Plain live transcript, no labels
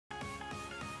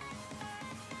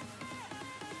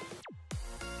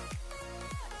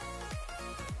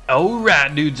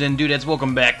Alright, dudes and dudettes,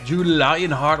 welcome back to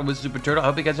Lionheart with Superturtle. I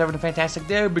hope you guys are having a fantastic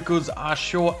day, because I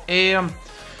sure am.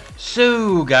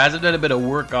 So, guys, I've done a bit of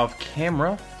work off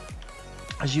camera.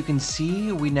 As you can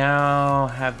see, we now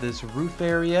have this roof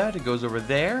area that goes over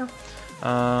there.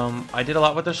 I did a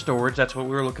lot with the storage. That's what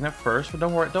we were looking at first, but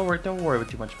don't worry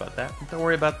too much about that. Don't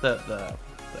worry about the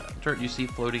dirt you see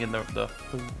floating in the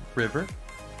river.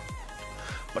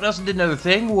 But I also did another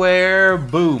thing where,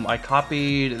 boom, I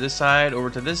copied this side over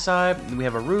to this side. We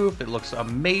have a roof. It looks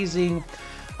amazing.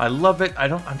 I love it.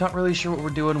 I'm not really sure what we're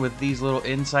doing with these little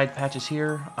inside patches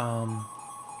here. I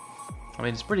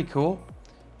mean, it's pretty cool.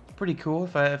 Pretty cool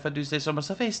if I do say so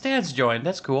myself. Hey, Stan's joined.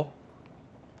 That's cool.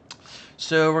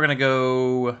 So we're gonna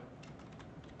go.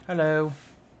 Hello.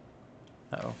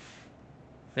 Uh-oh.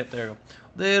 Yep, there we go.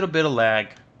 Little bit of lag.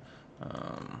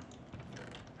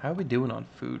 How are we doing on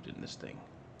food in this thing?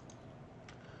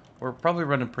 We're probably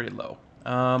running pretty low.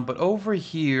 But over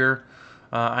here,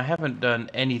 I haven't done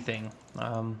anything.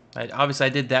 Obviously, I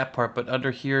did that part, but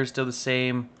under here is still the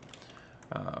same.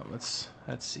 Let's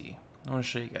see. I want to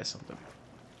show you guys something.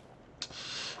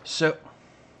 So,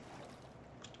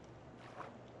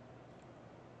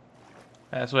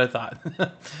 that's what I thought.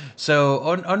 So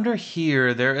under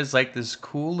here, there is like this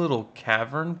cool little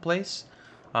cavern place,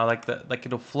 like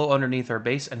it'll flow underneath our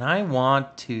base, and I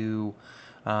want to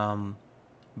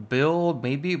build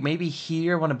maybe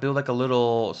here. I want to build like a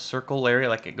little circle area,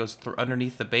 like it goes through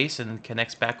underneath the base and then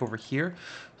connects back over here.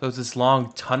 So it's this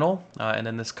long tunnel, and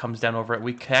then this comes down over it.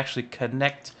 We can actually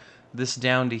connect this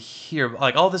down to here.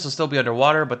 Like all this will still be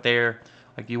underwater, but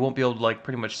like you won't be able to like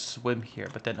pretty much swim here.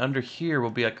 But then under here will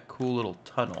be like a cool little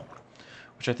tunnel,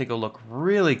 which I think will look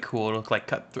really cool. It'll look like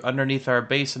cut through underneath our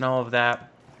base and all of that.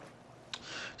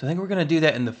 So I think we're gonna do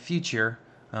that in the future.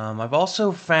 I've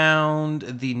also found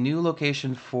the new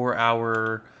location for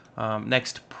our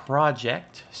next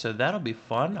project, so that'll be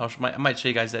fun. I might show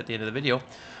you guys that at the end of the video.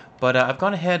 But I've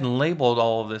gone ahead and labeled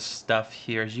all of this stuff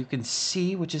here, as you can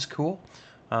see, which is cool.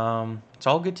 It's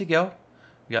all good to go.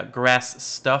 We got grass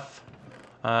stuff.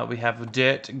 We have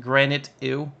dirt, granite,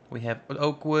 ew. We have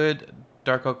oak wood,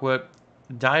 dark oak wood,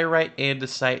 diorite,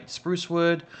 andesite, spruce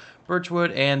wood, birch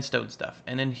wood, and stone stuff.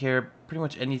 And in here, pretty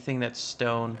much anything that's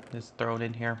stone is thrown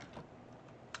in here.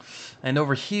 And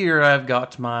over here, I've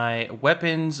got my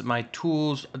weapons, my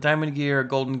tools, diamond gear,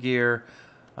 golden gear.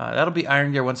 That'll be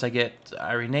iron gear once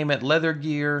I rename it leather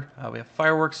gear. We have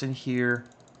fireworks in here.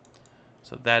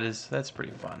 So that's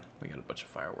pretty fun. We got a bunch of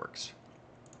fireworks.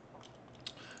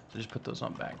 So just put those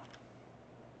on back.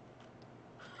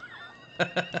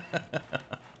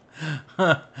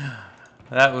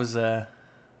 That was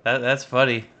that's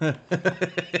funny.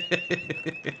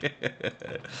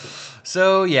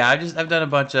 So yeah, I've done a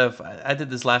bunch of. I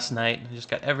did this last night. I just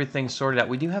got everything sorted out.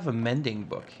 We do have a mending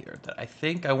book here that I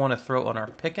think I want to throw on our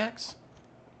pickaxe.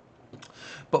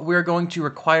 But we're going to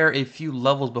require a few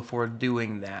levels before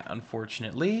doing that,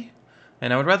 unfortunately.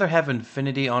 And I would rather have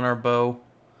infinity on our bow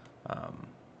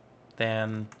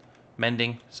than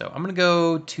mending. So I'm going to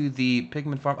go to the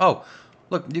pigment farm. Oh,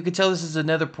 look, you can tell this is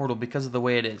another portal because of the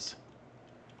way it is.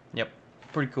 Yep,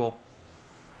 pretty cool.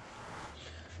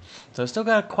 So still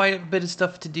got quite a bit of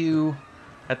stuff to do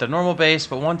at the normal base,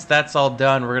 but once that's all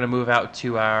done, we're going to move out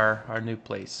to our new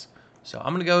place. So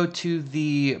I'm going to go to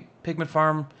the pigment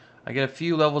farm. I get a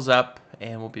few levels up,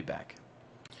 and we'll be back.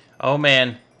 Oh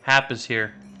man, Hap is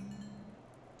here.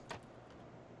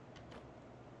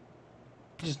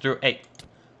 He just threw. Hey.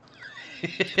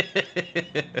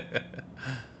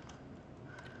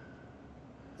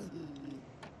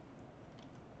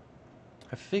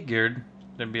 I figured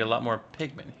there'd be a lot more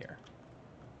pigment here.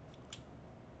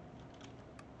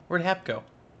 Where'd Hap go?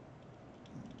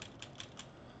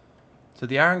 So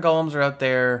the iron golems are out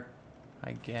there,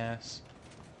 I guess.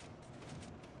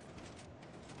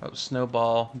 Oh,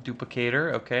 snowball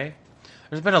duplicator, okay.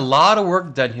 There's been a lot of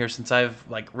work done here since I've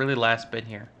like really last been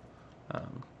here.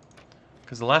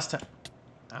 Because the last time,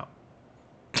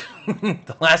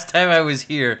 the last time I was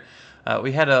here,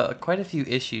 we had quite a few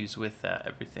issues with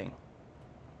everything.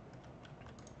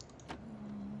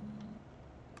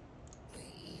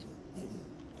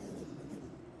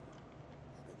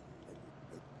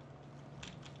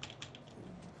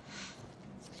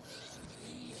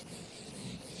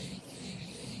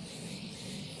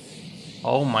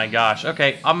 Oh my gosh.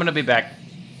 Okay, I'm gonna be back.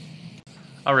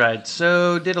 Alright,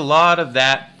 so did a lot of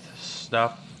that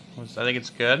stuff. I think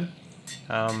it's good.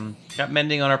 Got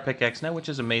mending on our pickaxe now, which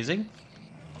is amazing.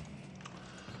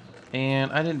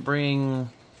 And I didn't bring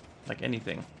like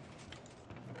anything.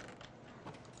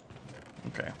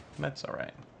 Okay, that's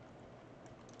alright.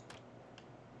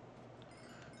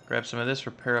 Grab some of this,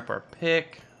 repair up our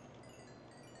pick.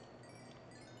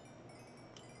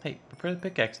 Hey, prepare the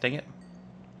pickaxe, dang it.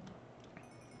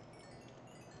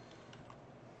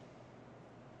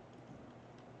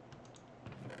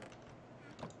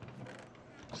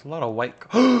 There's a lot of white...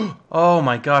 Oh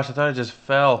my gosh, I thought I just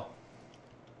fell.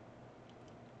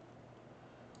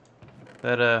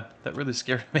 That really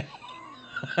scared me.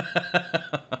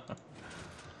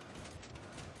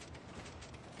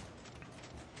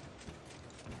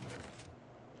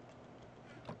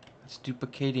 It's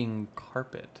duplicating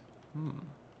carpet.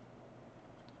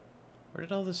 Where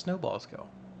did all the snowballs go?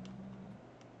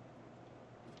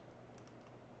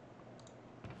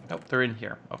 Nope, they're in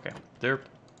here. Okay. Derp.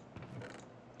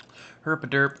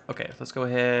 Herp-a-derp. Okay, let's go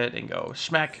ahead and go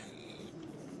smack.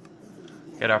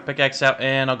 Get our pickaxe out,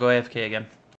 and I'll go AFK again.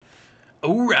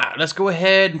 Alright, let's go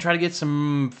ahead and try to get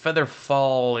some feather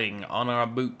falling on our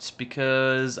boots,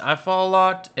 because I fall a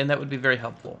lot, and that would be very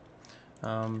helpful.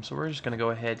 So we're just going to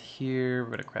go ahead here. We're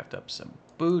going to craft up some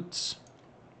boots.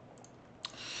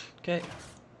 Okay.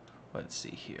 Let's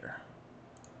see here.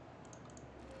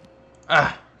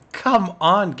 Ah, come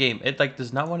on, game. It, like,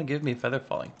 does not want to give me feather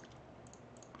falling.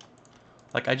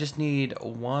 Like, I just need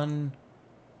one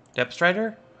depth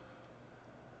strider.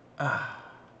 Ah.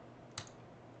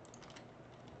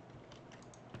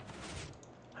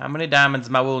 How many diamonds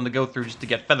am I willing to go through just to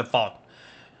get feather falling?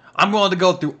 I'm willing to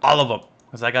go through all of them,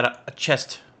 because I got a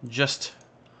chest just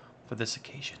for this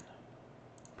occasion.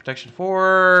 Protection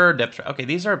 4, depth strider. Okay,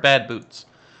 these are bad boots.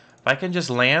 If I can just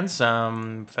land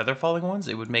some feather falling ones,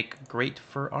 it would make great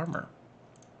for armor.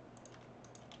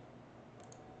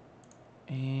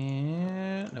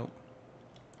 And nope.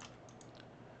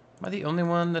 Am I the only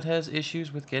one that has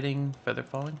issues with getting feather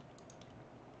falling?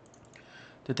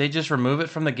 Did they just remove it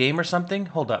from the game or something?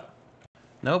 Hold up.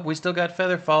 Nope, we still got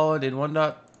feather falling in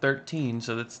 1.13,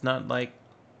 so that's not like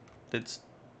it's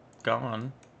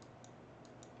gone.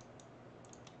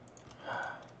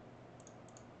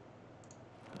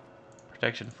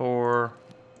 Protection 4.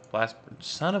 Blast.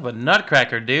 Son of a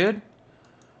nutcracker, dude.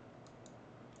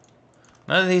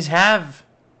 None of these have.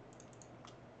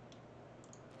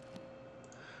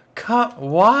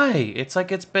 Why? It's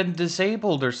like it's been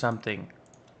disabled or something.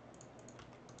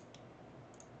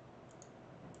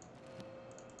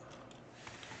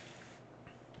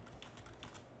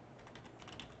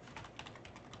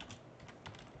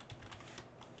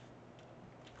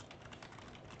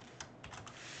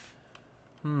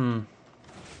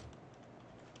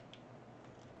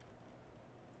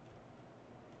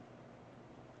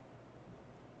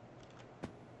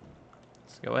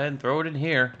 Let's go ahead and throw it in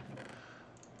here.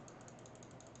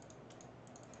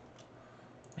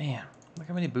 Man, look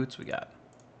how many boots we got.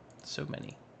 So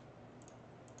many.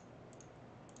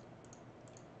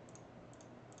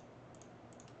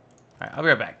 Alright, I'll be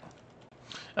right back.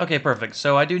 Okay, perfect.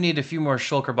 So I do need a few more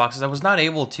shulker boxes. I was not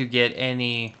able to get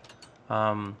any...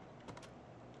 I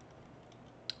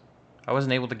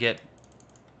wasn't able to get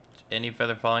any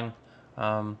feather falling.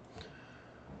 10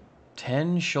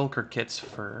 shulker kits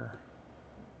for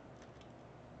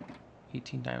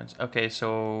 18 diamonds. Okay,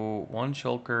 so 1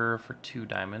 shulker for 2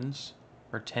 diamonds.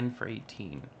 Or 10 for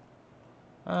 18.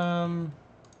 1,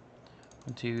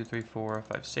 2, 3, 4,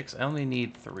 5, 6. I only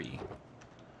need 3.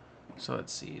 So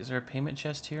let's see. Is there a payment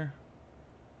chest here?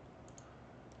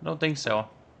 I don't think so. I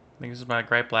think this is my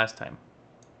gripe last time.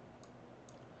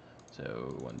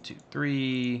 So 1, 2,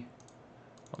 3.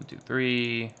 1, 2,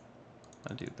 3.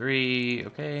 1, 2, 3.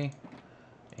 Okay.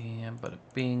 And bada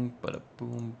bing, bada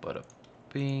boom, bada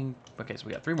bing. Okay, so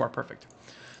we got 3 more. Perfect.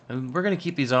 And we're gonna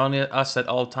keep these on us at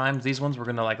all times. These ones we're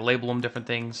gonna like label them different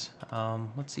things.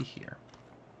 Let's see here.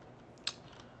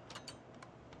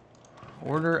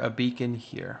 Order a beacon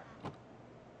here.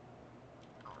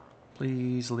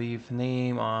 Please leave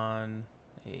name on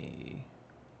and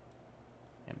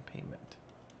payment.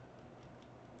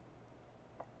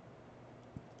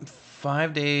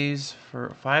 5 days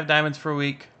for 5 diamonds for a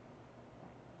week.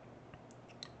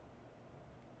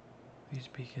 These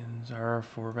beacons are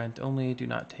for rent only. Do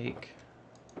not take.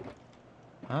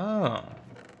 Oh.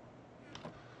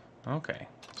 Okay.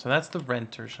 So that's the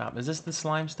renter shop. Is this the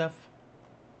slime stuff?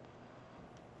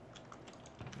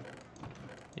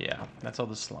 Yeah, that's all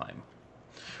the slime.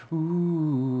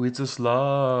 Ooh, it's a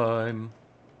slime.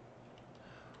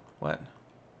 What?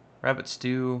 Rabbit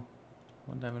stew.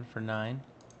 1 diamond for 9.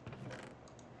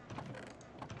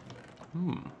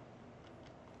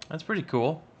 That's pretty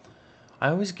cool. I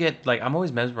always get, like, I'm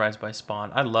always mesmerized by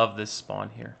spawn. I love this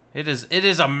spawn here. It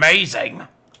is amazing.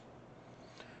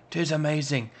 It is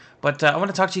amazing. But I want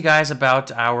to talk to you guys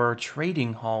about our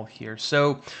trading hall here.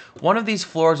 So one of these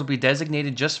floors will be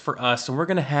designated just for us. So we're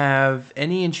going to have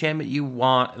any enchantment you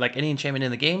want, like any enchantment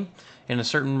in the game, in a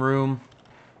certain room.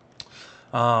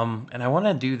 And I want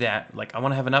to do that. Like, I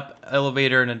want to have an up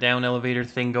elevator and a down elevator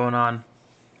thing going on.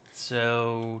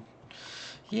 So,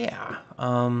 yeah.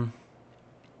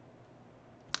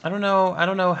 I don't know. I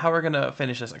don't know how we're gonna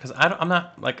finish this because I'm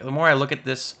not like. The more I look at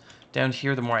this down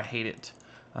here, the more I hate it.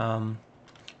 So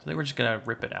I think we're just gonna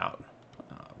rip it out,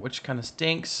 which kind of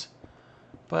stinks.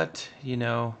 But you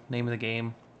know, name of the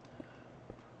game.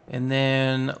 And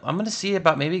then I'm gonna see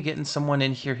about maybe getting someone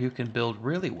in here who can build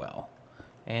really well,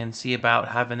 and see about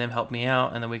having them help me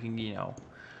out, and then we can, you know,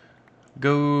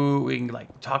 we can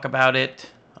like talk about it,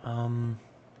 you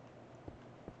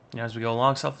know, as we go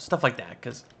along, stuff like that.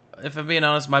 Because if I'm being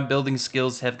honest, my building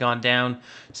skills have gone down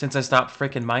since I stopped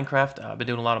freaking Minecraft. I've been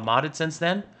doing a lot of modded since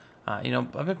then. You know,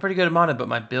 I've been pretty good at modded, but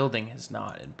my building has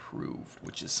not improved,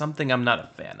 which is something I'm not a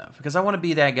fan of. Because I want to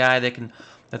be that guy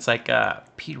that's like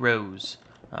Pete Rose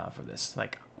for this,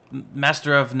 like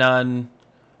master of none,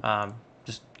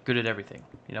 just good at everything.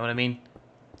 You know what I mean?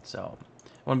 So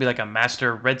I want to be like a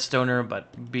master redstoner,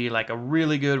 but be like a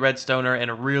really good redstoner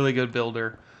and a really good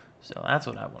builder. So that's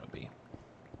what I want to be.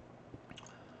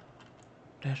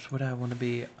 That's what I want to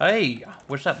be. Hey,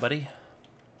 what's up, buddy?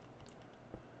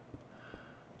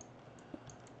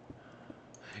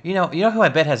 You know who I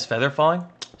bet has feather falling?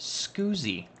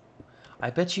 Scoozy. I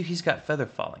bet you he's got feather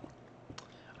falling.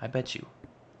 I bet you.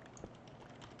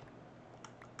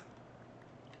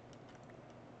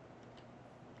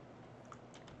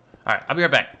 Alright, I'll be right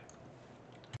back.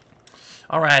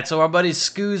 Alright, so our buddy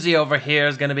Scoozy over here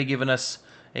is going to be giving us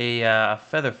a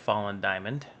feather fallen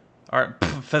diamond. Or,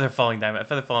 feather falling diamond, a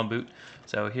feather fallen boot.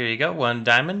 So here you go, 1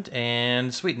 diamond,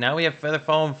 and sweet, now we have feather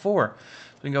fallen 4.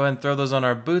 We can go ahead and throw those on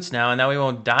our boots now, and now we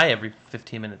won't die every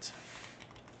 15 minutes.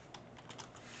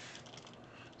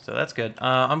 So that's good.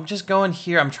 I'm just going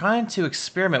here. I'm trying to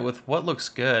experiment with what looks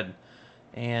good,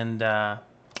 and I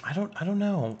don't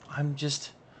know. I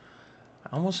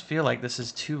almost feel like this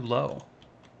is too low.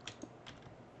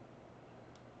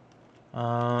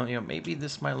 You know, maybe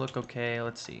this might look okay.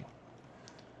 Let's see.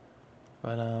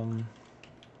 But no,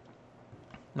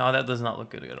 that does not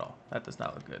look good at all. That does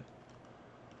not look good.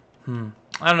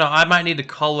 I don't know. I might need to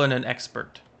call in an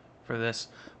expert for this,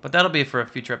 but that'll be for a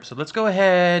future episode. Let's go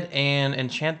ahead and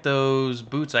enchant those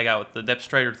boots I got with the Depth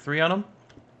Strider 3 on them,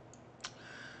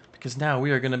 because now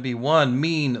we are going to be one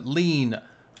mean, lean,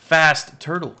 fast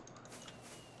turtle.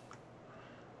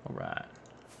 All right.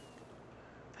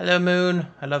 Hello, Moon.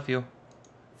 I love you.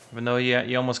 Even though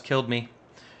you almost killed me.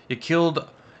 You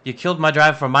killed my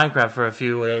drive for Minecraft for a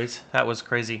few days. That was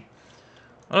crazy.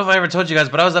 I don't know if I ever told you guys,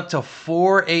 but I was up till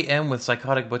 4 a.m. with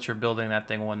Psychotic Butcher building that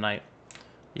thing one night.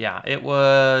 Yeah, it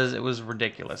was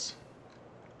ridiculous.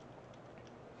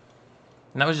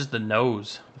 And that was just the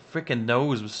nose. The freaking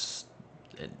nose was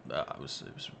it was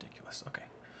ridiculous. Okay.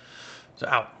 So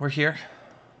out, we're here.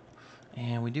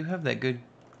 And we do have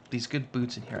these good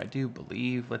boots in here, I do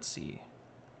believe. Let's see.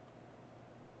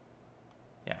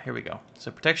 Yeah, here we go.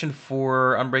 So protection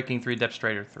 4, unbreaking 3, depth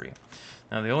strider 3.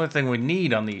 Now the only thing we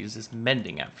need on these is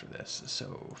mending after this.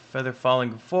 So feather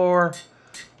falling 4.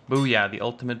 Booyah, the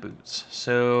ultimate boots.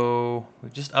 So we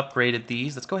just upgraded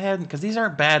these. Let's go ahead, because these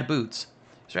aren't bad boots.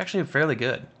 These are actually fairly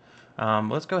good.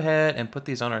 Let's go ahead and put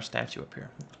these on our statue up here.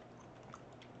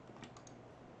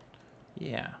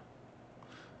 Yeah.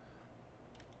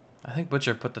 I think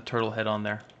Butcher put the turtle head on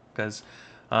there because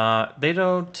they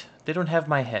don't have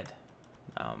my head.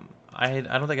 I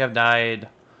don't think I've died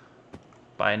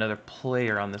by another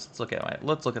player on this.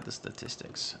 Let's look at the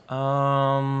statistics.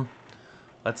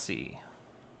 Let's see.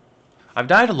 I've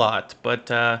died a lot, but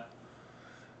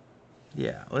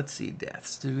yeah. Let's see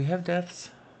deaths. Do we have deaths?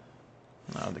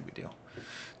 No, I don't think we do.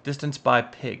 Distance by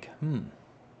pig.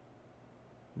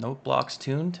 Note blocks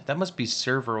tuned. That must be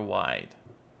server wide.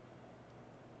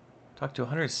 Talk to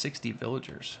 160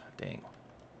 villagers. Dang.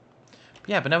 But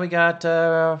yeah, but now we got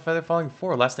feather falling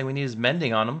 4. Last thing we need is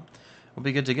mending on them. We'll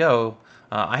be good to go.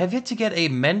 I have yet to get a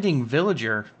mending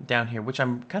villager down here, which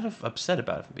I'm kind of upset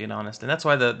about, if I'm being honest. And that's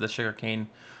why the sugarcane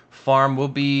farm will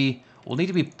need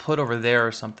to be put over there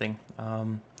or something.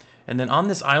 And then on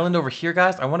this island over here,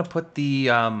 guys, I want to put the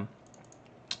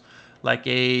like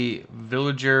a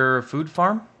villager food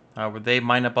farm where they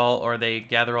mine up or they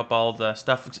gather up all the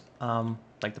stuff,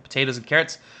 like the potatoes and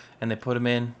carrots, and they put them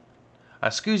in.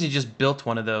 Scoozy just built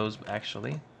one of those,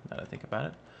 actually, now that I think about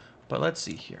it. But let's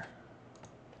see here.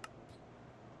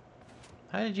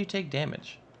 How did you take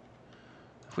damage?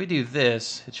 If we do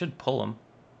this, it should pull him.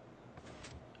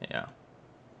 Yeah.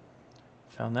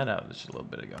 Found that out just a little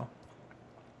bit ago.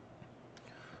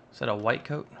 Is that a white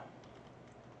coat?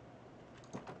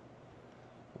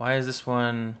 Why is this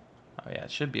one... Oh yeah,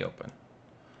 it should be open.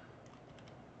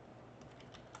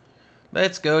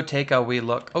 Let's go take a wee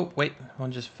look. Oh, wait.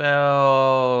 One just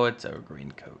fell. It's a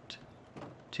green coat.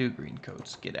 2 green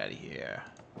coats. Get out of here.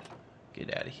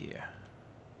 Get out of here.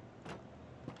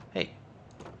 Hey.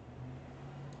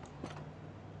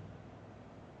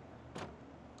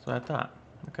 That's what I thought.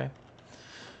 Okay.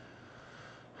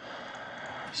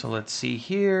 So let's see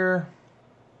here.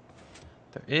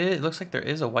 It looks like there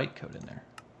is a white coat in there.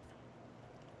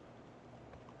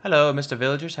 Hello, Mr.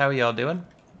 Villagers. How are y'all doing?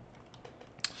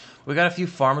 We got a few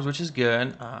farmers, which is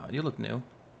good. You look new.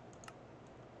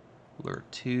 Lure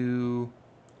 2.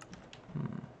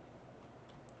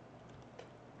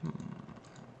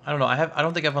 I don't know. I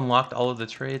don't think I've unlocked all of the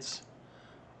traits.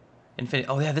 Infinity.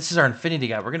 Oh yeah, this is our Infinity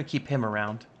guy. We're gonna keep him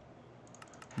around.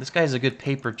 This guy's a good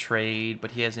paper trade, but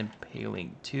he has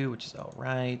Impaling 2, which is all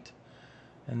right.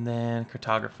 And then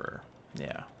Cartographer.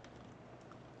 Yeah.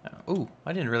 Ooh,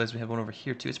 I didn't realize we had one over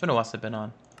here too. It's been a while since I've been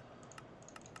on.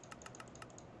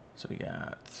 So we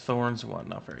got Thorns 1.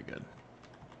 Not very good.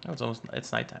 Oh,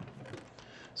 it's nighttime.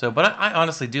 So, but I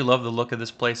honestly do love the look of this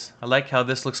place. I like how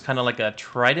this looks kind of like a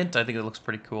trident. I think it looks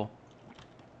pretty cool.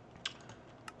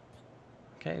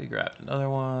 Okay, we grabbed another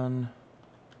one.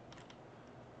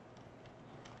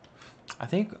 I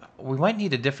think we might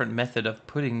need a different method of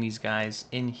putting these guys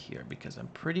in here because I'm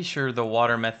pretty sure the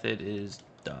water method is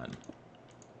done.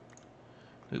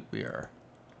 Oop, we are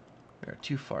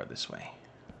too far this way.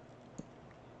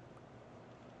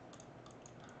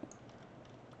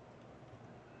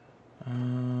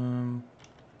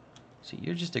 See,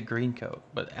 you're just a green coat,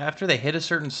 but after they hit a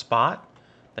certain spot,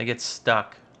 they get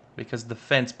stuck because the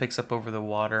fence picks up over the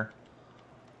water.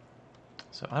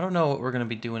 So I don't know what we're going to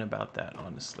be doing about that,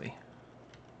 honestly.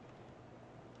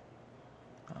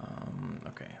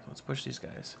 Okay, let's push these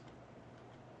guys.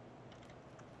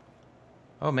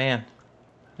 Oh man,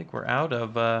 I think we're out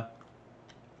of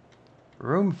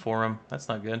room for them. That's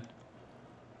not good.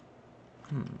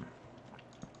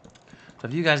 So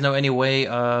if you guys know any way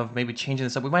of maybe changing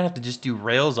this up, we might have to just do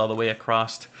rails all the way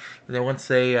across. And then once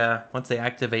they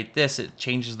activate this, it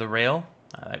changes the rail.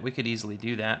 We could easily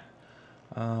do that.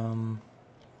 But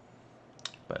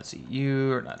see,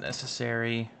 you are not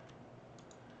necessary.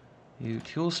 You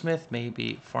toolsmith,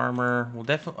 maybe farmer. We'll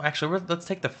definitely let's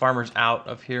take the farmers out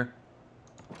of here.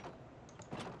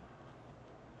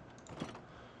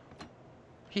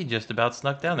 He just about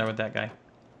snuck down there with that guy.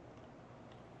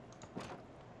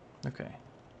 Okay.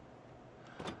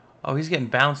 Oh, he's getting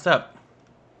bounced up.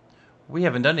 We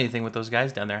haven't done anything with those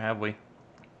guys down there, have we?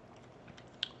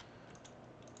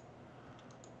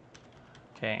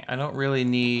 Okay, I don't really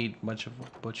need much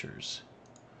of butchers.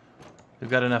 We've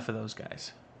got enough of those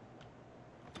guys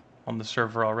on the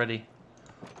server already.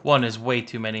 One is way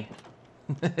too many.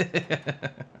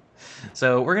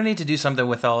 So we're going to need to do something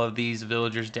with all of these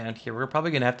villagers down here. We're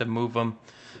probably going to have to move them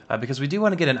because we do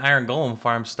want to get an iron golem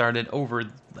farm started over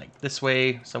like this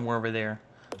way, somewhere over there.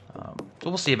 So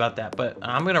we'll see about that. But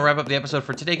I'm going to wrap up the episode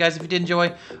for today, guys. If you did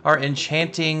enjoy our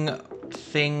enchanting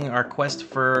thing, our quest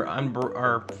for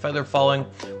our feather falling,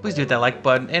 please do hit that like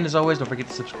button. And as always, don't forget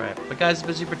to subscribe. But guys,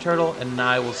 it's been Superturtle, and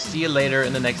I will see you later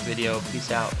in the next video.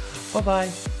 Peace out.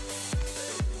 Bye-bye.